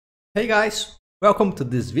Hey guys, welcome to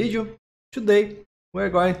this video. Today we're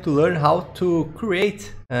going to learn how to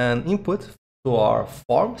create an input to our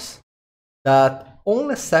forms that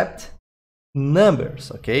only accept numbers,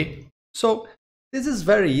 okay? So this is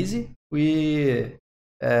very easy. We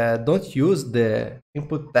don't use the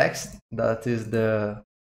input text, that is the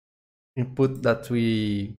input that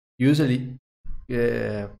we usually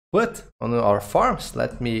put on our forms.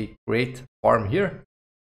 Let me create a form here.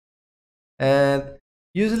 And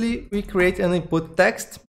usually we create an input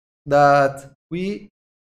text that we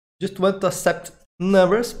just want to accept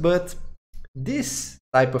numbers, but this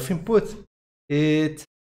type of input, it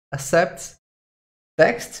accepts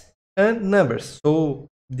text and numbers. So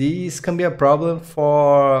this can be a problem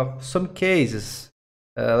for some cases.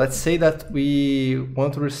 Let's say that we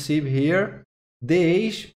want to receive here the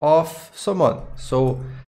age of someone. So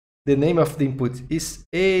the name of the input is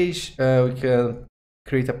age. We can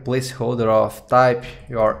create a placeholder of type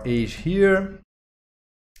your age here,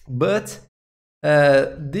 but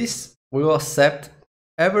this will accept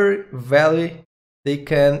every value they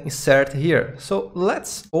can insert here. So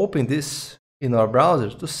let's open this in our browser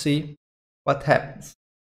to see what happens.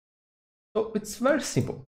 So it's very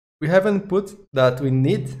simple. We have an input that we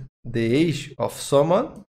need the age of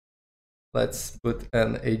someone. Let's put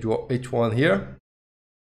an h1 here,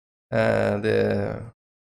 and the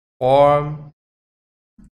form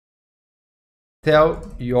tell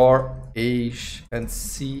your age and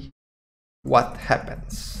see what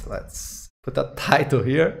happens. Let's put a title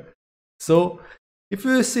here. So if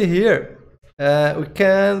you see here, we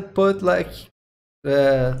can put like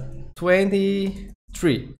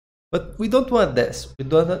 23, but we don't want this. We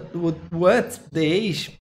don't want the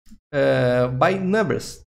age by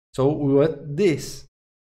numbers. So we want this.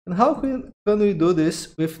 And how can we do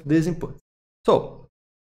this with this input? So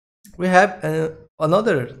we have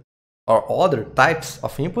another or other types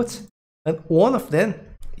of inputs, and one of them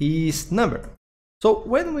is number. So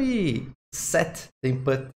when we set the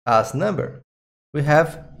input as number, we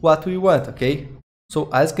have what we want, okay? So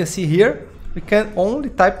as you can see here, we can only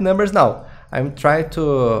type numbers now. I'm trying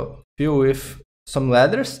to fill with some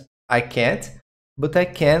letters. I can't, but I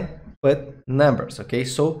can put numbers, okay?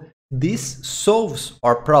 So this solves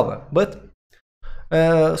our problem. But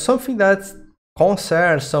something that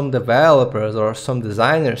concerns some developers or some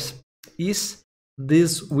designers is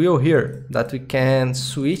this wheel here, that we can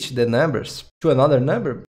switch the numbers to another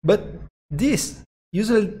number, but this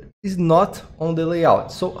usually is not on the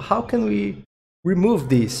layout. So how can we remove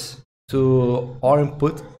this to our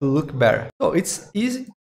input to look better? So it's easy.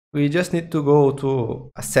 We just need to go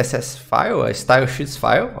to a CSS file, a style sheets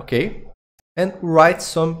file, okay, and write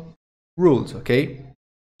some rules, okay?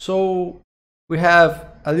 So we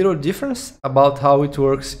have a little difference about how it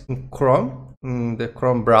works in Chrome, in the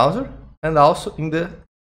Chrome browser, and also in the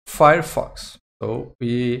Firefox. So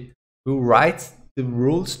we will write the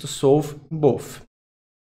rules to solve both.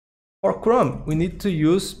 For Chrome, we need to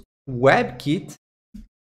use WebKit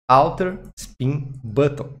alter spin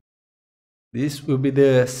button. This will be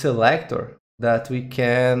the selector that we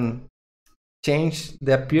can change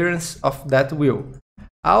the appearance of that wheel.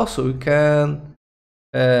 Also, we can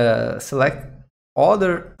select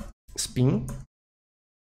other spin,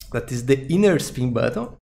 that is the inner spin button.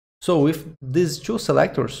 So with these two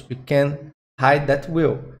selectors, we can hide that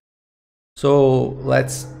wheel. So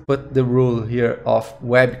let's put the rule here of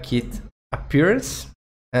WebKit appearance,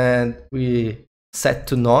 and we set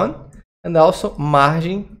to none, and also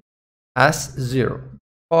margin as 0.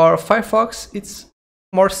 For Firefox, it's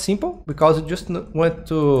more simple because you just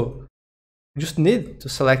need to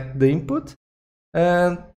select the input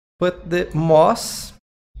and put the mouse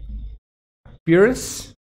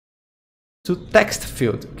appearance to text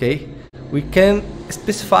field, okay? We can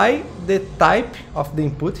specify the type of the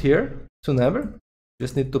input here to number.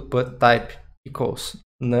 Just need to put type equals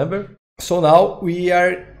number. So now we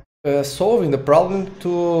are solving the problem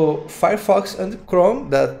to Firefox and Chrome,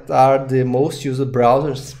 that are the most used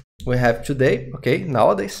browsers we have today, okay,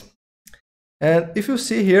 nowadays. And if you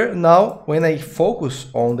see here now, when I focus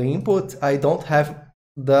on the input, I don't have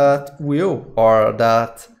that wheel or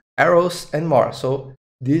that arrows anymore. So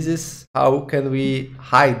this is how can we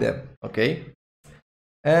hide them, okay?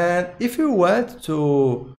 And if you want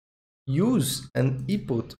to use an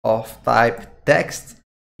input of type text,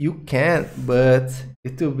 you can, but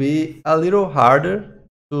it will be a little harder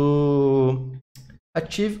to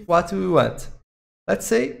achieve what we want. Let's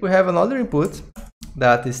say we have another input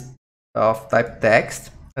that is of type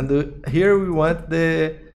text, and here we want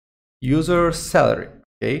the user salary,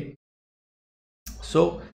 okay?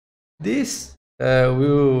 So this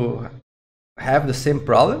will have the same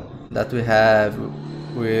problem that we have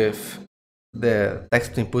with the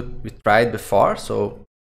text input we tried before, so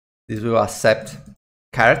this will accept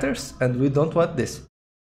characters, and we don't want this.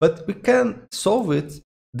 But we can solve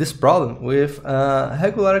this problem with a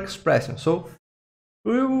regular expression. So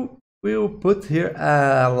we'll put here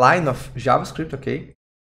a line of JavaScript, okay,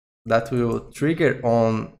 that will trigger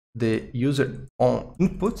on the user on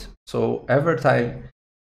input. So every time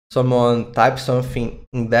someone types something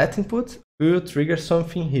in that input, we will trigger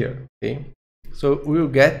something here, okay? So we will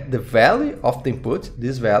get the value of the input.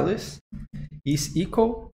 This value is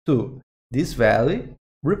equal to this value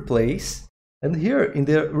replace, and here in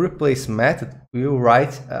the replace method, we will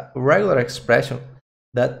write a regular expression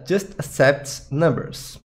that just accepts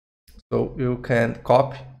numbers. So you can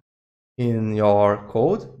copy in your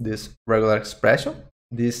code this regular expression.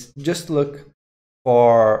 This just look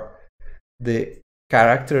for the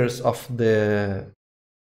characters of the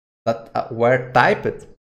that were typed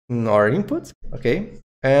in our input, okay?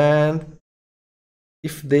 And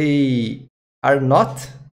if they are not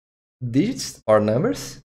digits or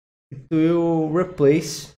numbers, it will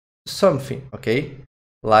replace something, okay?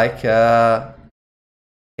 Like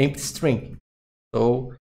empty string.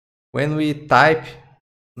 So when we type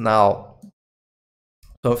now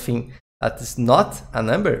something that is not a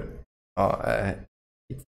number,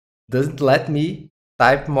 it doesn't let me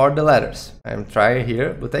type more the letters. I'm trying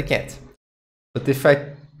here, but I can't. But if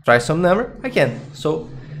I try some number, I can. So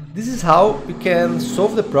this is how you can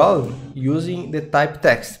solve the problem using the type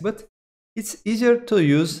text. But it's easier to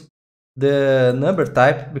use the number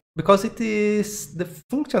type because it is the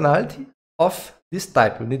functionality of this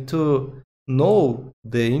type. You need to know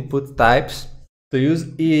the input types to use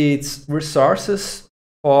its resources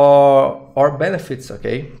for our benefits,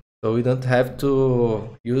 okay? So we don't have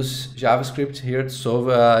to use JavaScript here to solve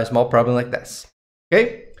a small problem like this,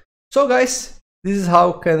 okay? So guys, this is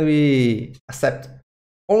how can we accept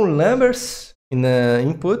all numbers in the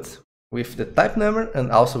input with the type number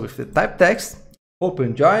and also with the type text. Hope you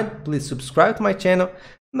enjoyed. Please subscribe to my channel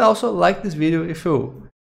and also like this video if you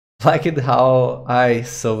liked how I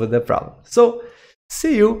solved the problem. So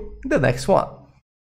see you in the next one.